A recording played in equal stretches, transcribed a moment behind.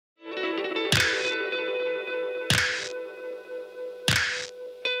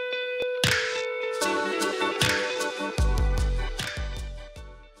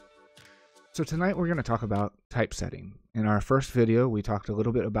So tonight we're going to talk about typesetting. In our first video, we talked a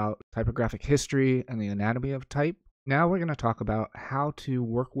little bit about typographic history and the anatomy of type. Now we're going to talk about how to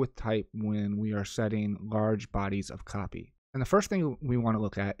work with type when we are setting large bodies of copy. And the first thing we want to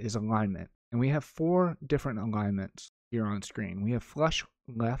look at is alignment. And we have 4 different alignments here on screen. We have flush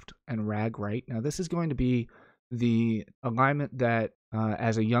left and rag right. Now this is going to be the alignment that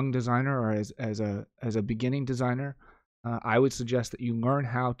as a young designer or as a beginning designer, I would suggest that you learn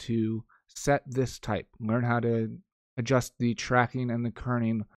how to set this type, learn how to adjust the tracking and the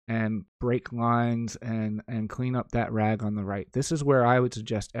kerning and break lines and clean up that rag on the right. This is where I would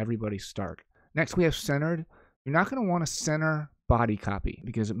suggest everybody start. Next we have centered. You're not going to want to center body copy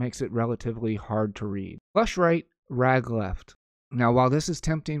because it makes it relatively hard to read. Flush right, rag left. Now while this is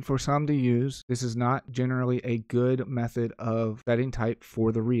tempting for some to use, this is not generally a good method of setting type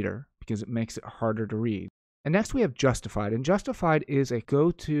for the reader because it makes it harder to read. And next we have justified, and justified is a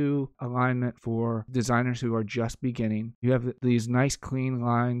go-to alignment for designers who are just beginning. You have these nice clean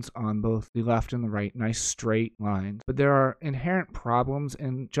lines on both the left and the right, nice straight lines. But there are inherent problems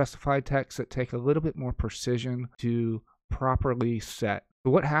in justified text that take a little bit more precision to properly set.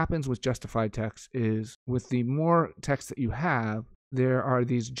 So what happens with justified text is with the more text that you have, there are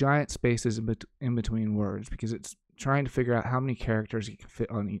these giant spaces in between words because it's trying to figure out how many characters you can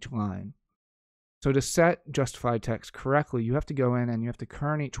fit on each line. So to set justified text correctly, you have to go in and you have to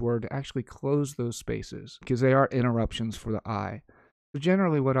kern each word to actually close those spaces because they are interruptions for the eye. So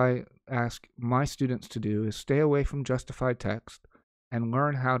generally what I ask my students to do is stay away from justified text and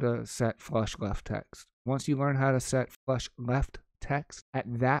learn how to set flush left text. Once you learn how to set flush left text, at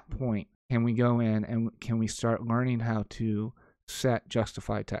that point can we go in and can we start learning how to set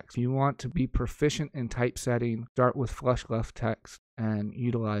justified text. If you want to be proficient in typesetting, start with flush left text and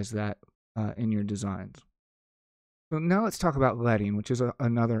utilize that in your designs. So now let's talk about leading, which is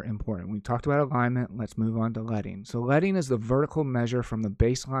another important. We talked about alignment. Let's move on to leading. So leading is the vertical measure from the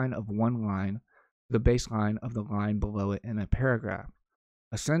baseline of one line to the baseline of the line below it in a paragraph.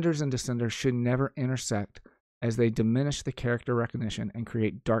 Ascenders and descenders should never intersect as they diminish the character recognition and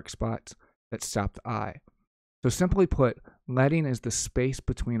create dark spots that stop the eye. So simply put, leading is the space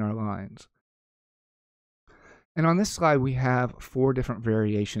between our lines. And on this slide, we have 4 different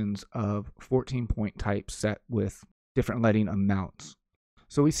variations of 14-point type set with different leading amounts.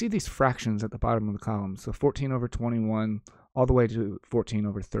 So we see these fractions at the bottom of the column. So 14/21 all the way to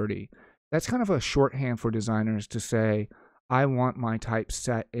 14/30. That's kind of a shorthand for designers to say, I want my type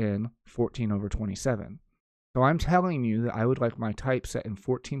set in 14/27. So I'm telling you that I would like my type set in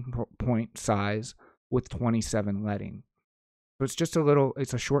 14-point size with 27 leading. So it's just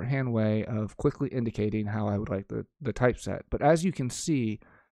it's a shorthand way of quickly indicating how I would like the typeset. But as you can see,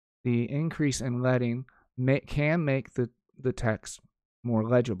 the increase in leading can make the text more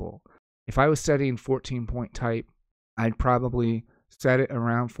legible. If I was setting 14-point type, I'd probably set it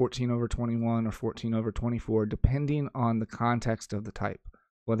around 14/21 or 14/24, depending on the context of the type,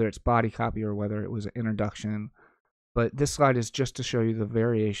 whether it's body copy or whether it was an introduction. But this slide is just to show you the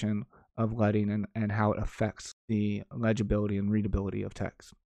variation of leading and how it affects the legibility and readability of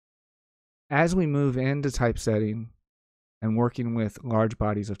text. As we move into typesetting and working with large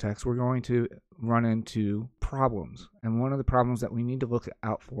bodies of text, we're going to run into problems. And one of the problems that we need to look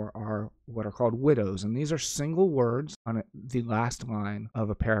out for are what are called widows. And these are single words on the last line of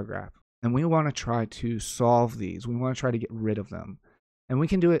a paragraph. And we want to try to solve these. We want to try to get rid of them. And we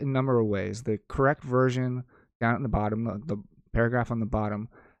can do it in a number of ways. The correct version down at the bottom, the paragraph on the bottom,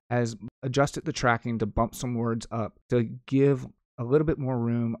 has adjusted the tracking to bump some words up to give a little bit more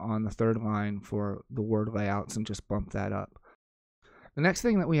room on the third line for the word layouts and just bump that up. The next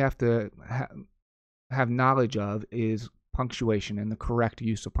thing that we have to have knowledge of is punctuation and the correct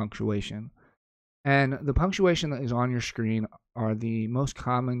use of punctuation. And the punctuation that is on your screen are the most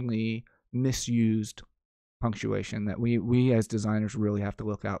commonly misused punctuation that we as designers really have to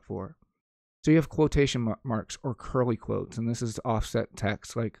look out for. So you have quotation marks or curly quotes, and this is offset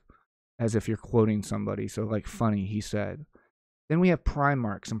text, like as if you're quoting somebody. So like funny, he said. Then we have prime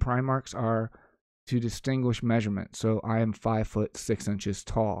marks, and prime marks are to distinguish measurement. So I am 5'6"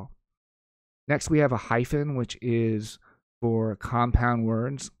 tall. Next we have a hyphen, which is for compound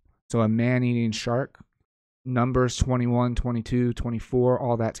words. So a man-eating shark, numbers 21, 22, 24,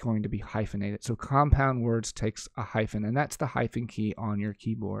 all that's going to be hyphenated. So compound words takes a hyphen, and that's the hyphen key on your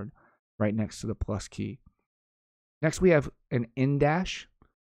keyboard, right next to the plus key. Next we have an in-dash,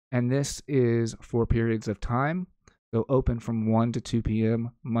 and this is for periods of time. So open from 1 to 2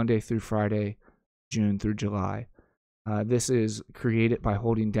 p.m., Monday through Friday, June through July. This is created by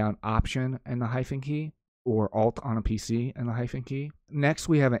holding down Option and the hyphen key. or Alt on a PC and the hyphen key. Next,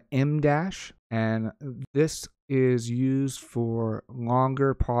 we have an M dash, and this is used for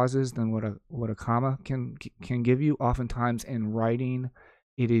longer pauses than what a comma can give you. Oftentimes in writing,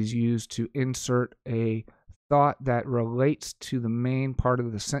 it is used to insert a thought that relates to the main part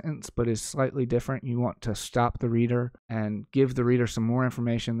of the sentence but is slightly different. You want to stop the reader and give the reader some more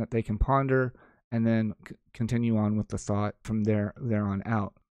information that they can ponder, and then continue on with the thought from there on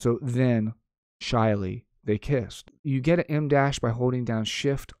out. So then, shyly, they kissed. You get an M dash by holding down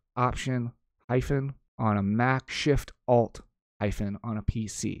Shift Option hyphen on a Mac, Shift Alt hyphen on a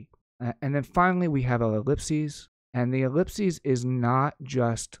PC. And then finally, we have an ellipses, and the ellipses is not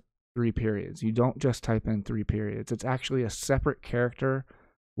just 3 periods. You don't just type in 3 periods. It's actually a separate character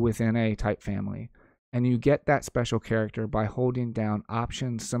within a type family. And you get that special character by holding down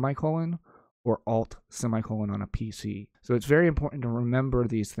Option semicolon or Alt semicolon on a PC. So it's very important to remember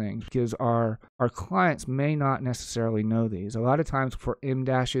these things because our clients may not necessarily know these. A lot of times for M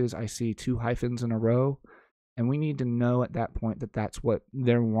dashes, I see 2 hyphens in a row, and we need to know at that point that that's what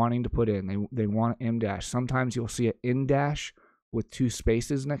they're wanting to put in. They want an M dash. Sometimes you'll see an N dash with 2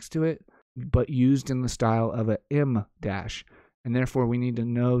 spaces next to it, but used in the style of an M dash. And therefore, we need to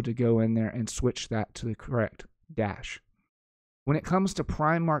know to go in there and switch that to the correct dash. When it comes to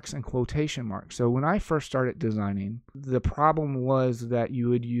prime marks and quotation marks, so when I first started designing, the problem was that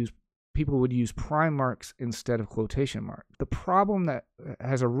people would use prime marks instead of quotation marks. The problem that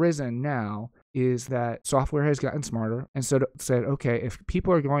has arisen now is that software has gotten smarter and so said, okay, if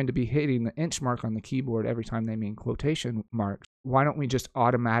people are going to be hitting the inch mark on the keyboard every time they mean quotation marks, why don't we just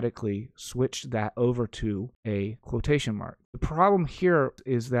automatically switch that over to a quotation mark? The problem here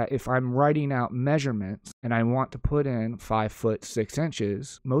is that if I'm writing out measurements and I want to put in 5 foot 6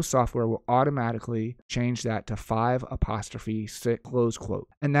 inches, most software will automatically change that to 5'6" close quote.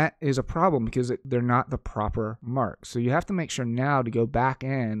 And that is a problem because they're not the proper marks. So you have to make sure now to go back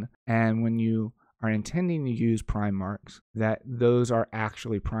in, and when you are intending to use prime marks, that those are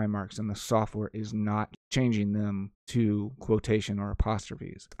actually prime marks and the software is not changing them to quotation or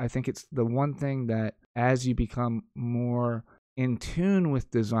apostrophes. I think it's the one thing that as you become more in tune with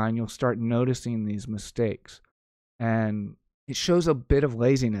design, you'll start noticing these mistakes. And it shows a bit of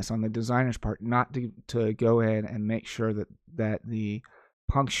laziness on the designer's part not to go in and make sure that the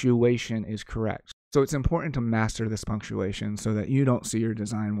punctuation is correct. So it's important to master this punctuation so that you don't see your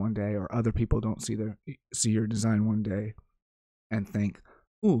design one day or other people don't see your design one day and think,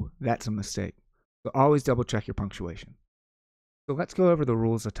 ooh, that's a mistake. So always double check your punctuation. So let's go over the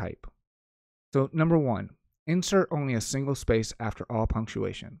rules of type. So number 1, insert only a single space after all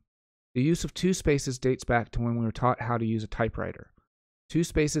punctuation. The use of 2 spaces dates back to when we were taught how to use a typewriter. 2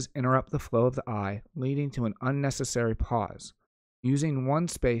 spaces interrupt the flow of the eye, leading to an unnecessary pause. Using 1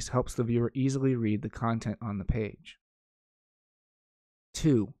 space helps the viewer easily read the content on the page.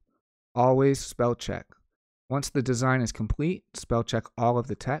 2. Always spell check. Once the design is complete, spell check all of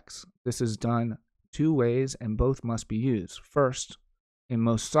the text. This is done 2 ways and both must be used. First, in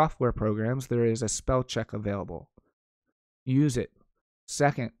most software programs, there is a spell check available. Use it.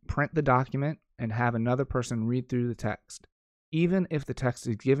 Second, print the document and have another person read through the text. Even if the text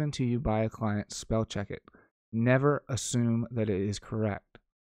is given to you by a client, spell check it. Never assume that it is correct.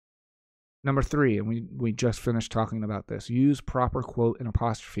 Number 3, and we just finished talking about this, use proper quote and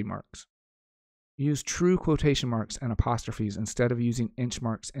apostrophe marks. Use true quotation marks and apostrophes instead of using inch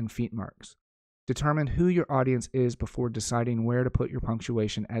marks and feet marks. Determine who your audience is before deciding where to put your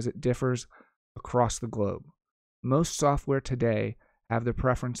punctuation, as it differs across the globe. Most software today have their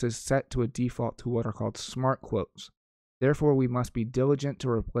preferences set to a default to what are called smart quotes. Therefore, we must be diligent to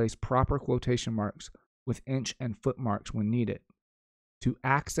replace proper quotation marks with inch and foot marks when needed. To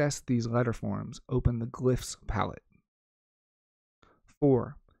access these letter forms, open the glyphs palette.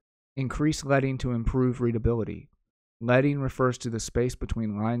 4. Increase leading to improve readability. Leading refers to the space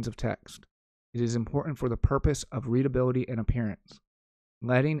between lines of text. It is important for the purpose of readability and appearance.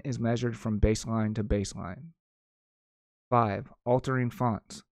 Leading is measured from baseline to baseline. 5. Altering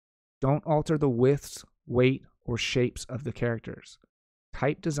fonts. Don't alter the widths, weight, or shapes of the characters.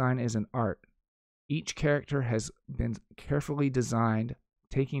 Type design is an art. Each character has been carefully designed,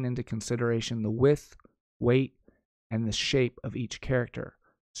 taking into consideration the width, weight, and the shape of each character,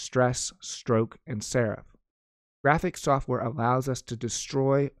 stress, stroke, and serif. Graphic software allows us to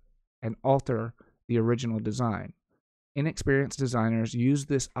destroy and alter the original design. Inexperienced designers use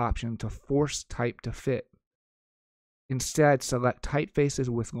this option to force type to fit. Instead, select typefaces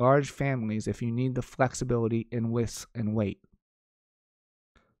with large families if you need the flexibility in widths and weight.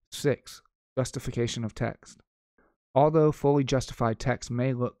 6. Justification of text. Although fully justified text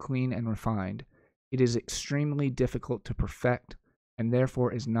may look clean and refined, It is extremely difficult to perfect and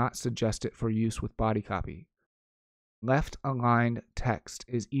therefore is not suggested for use with body copy. Left-aligned text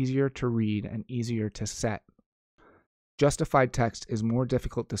is easier to read and easier to set. Justified text is more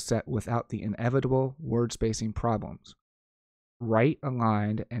difficult to set without the inevitable word spacing problems.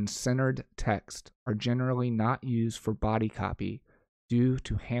 Right-aligned and centered text are generally not used for body copy due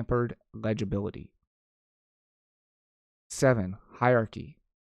to hampered legibility. 7. Hierarchy.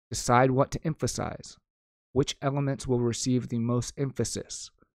 Decide what to emphasize. Which elements will receive the most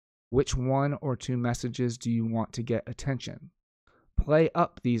emphasis? Which one or two messages do you want to get attention? Play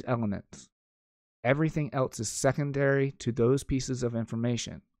up these elements. Everything else is secondary to those pieces of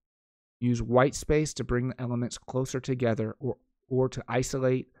information. Use white space to bring the elements closer together or to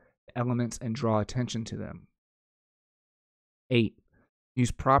isolate the elements and draw attention to them. 8.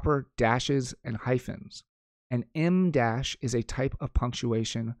 Use proper dashes and hyphens. An em dash is a type of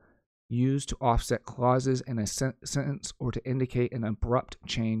punctuation used to offset clauses in a sentence or to indicate an abrupt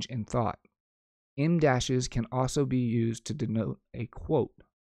change in thought. Em dashes can also be used to denote a quote.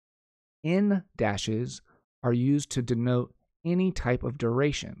 En dashes are used to denote any type of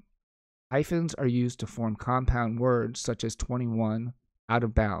duration. Hyphens are used to form compound words such as 21, out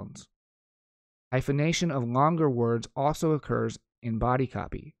of bounds. Hyphenation of longer words also occurs in body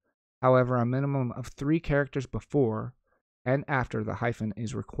copy. However, a minimum of 3 characters before and after the hyphen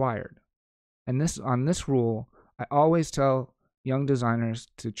is required. And on this rule, I always tell young designers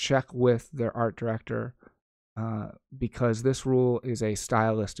to check with their art director because this rule is a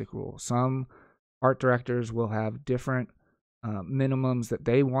stylistic rule. Some art directors will have different minimums that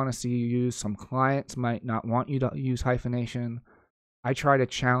they want to see you use. Some clients might not want you to use hyphenation. I try to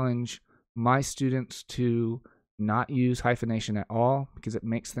challenge my students to not use hyphenation at all because it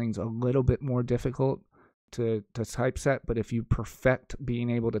makes things a little bit more difficult to typeset. But if you perfect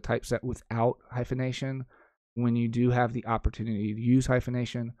being able to typeset without hyphenation, when you do have the opportunity to use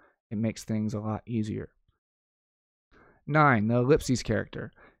hyphenation, it makes things a lot easier. 9. The ellipses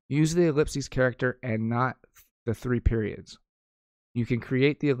character. Use the ellipses character and not the 3 periods. You can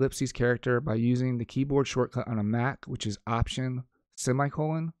create the ellipses character by using the keyboard shortcut on a Mac, which is Option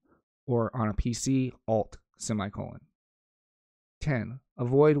semicolon, or on a PC, Alt semicolon. 10.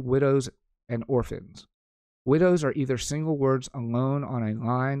 Avoid widows and orphans. Widows are either single words alone on a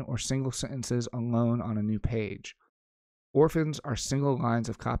line or single sentences alone on a new page. Orphans are single lines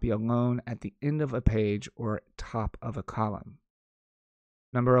of copy alone at the end of a page or at top of a column.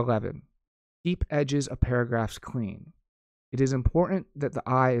 Number 11. Keep edges of paragraphs clean. It is important that the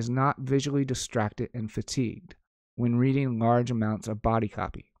eye is not visually distracted and fatigued when reading large amounts of body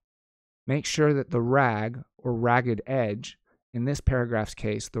copy. Make sure that the rag or ragged edge, in this paragraph's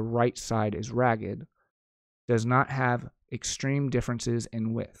case, the right side is ragged, does not have extreme differences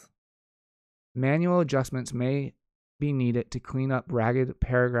in width. Manual adjustments may be needed to clean up ragged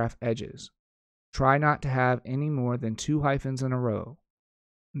paragraph edges. Try not to have any more than 2 hyphens in a row.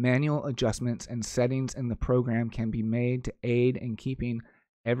 Manual adjustments and settings in the program can be made to aid in keeping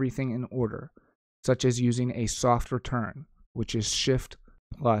everything in order, such as using a soft return, which is Shift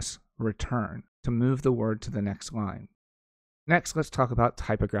plus return, to move the word to the next line. Next, let's talk about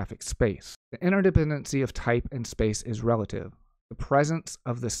typographic space. The interdependency of type and space is relative. The presence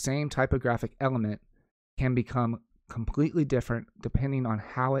of the same typographic element can become completely different depending on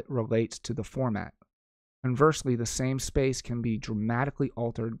how it relates to the format. Conversely, the same space can be dramatically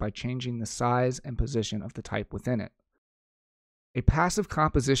altered by changing the size and position of the type within it. A passive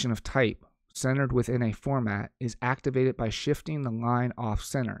composition of type centered within a format is activated by shifting the line off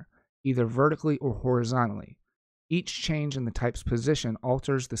center, either vertically or horizontally. Each change in the type's position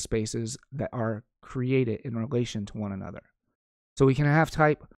alters the spaces that are created in relation to one another. So we can have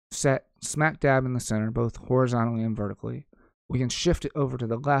type set smack dab in the center, both horizontally and vertically. We can shift it over to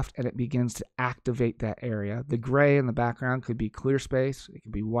the left and it begins to activate that area. The gray in the background could be clear space, it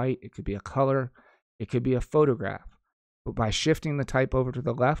could be white, it could be a color, it could be a photograph. But by shifting the type over to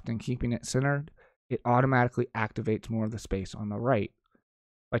the left and keeping it centered, it automatically activates more of the space on the right.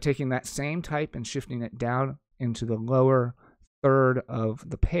 By taking that same type and shifting it down into the lower third of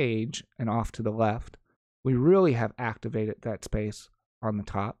the page and off to the left, we really have activated that space on the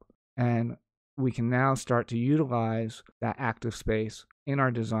top, and we can now start to utilize that active space in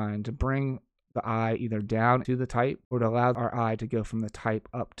our design to bring the eye either down to the type or to allow our eye to go from the type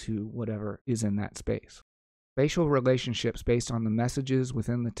up to whatever is in that space. Spatial relationships based on the messages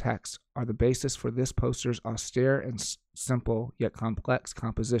within the text are the basis for this poster's austere and simple yet complex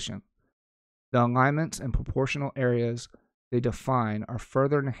composition. The alignments and proportional areas they define are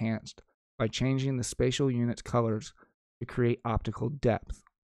further enhanced by changing the spatial unit's colors to create optical depth.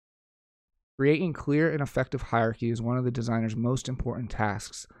 Creating clear and effective hierarchy is one of the designer's most important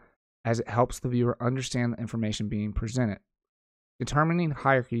tasks, as it helps the viewer understand the information being presented. Determining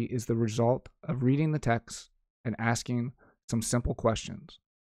hierarchy is the result of reading the text and asking some simple questions.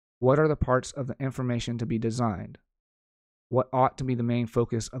 What are the parts of the information to be designed? What ought to be the main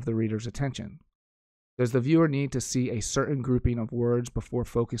focus of the reader's attention? Does the viewer need to see a certain grouping of words before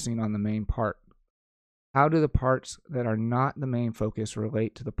focusing on the main part? How do the parts that are not the main focus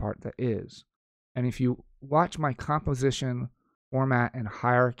relate to the part that is? And if you watch my composition, format, and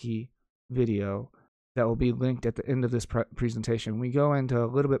hierarchy video that will be linked at the end of this presentation, we go into a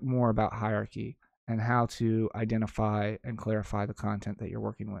little bit more about hierarchy and how to identify and clarify the content that you're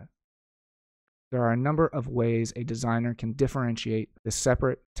working with. There are a number of ways a designer can differentiate the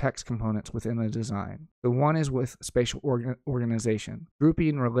separate text components within a design. The one is with spatial organization.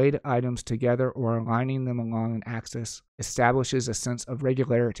 Grouping related items together or aligning them along an axis establishes a sense of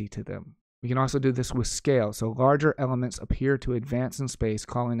regularity to them. We can also do this with scale, so larger elements appear to advance in space,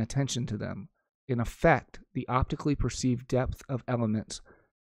 calling attention to them. In effect, the optically perceived depth of elements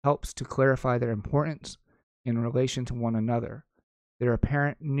helps to clarify their importance in relation to one another. Their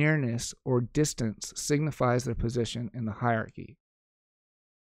apparent nearness or distance signifies their position in the hierarchy.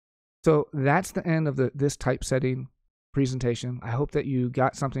 So that's the end of this typesetting presentation. I hope that you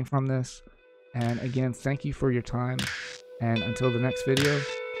got something from this. And again, thank you for your time. And until the next video,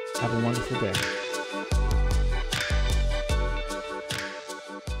 have a wonderful day.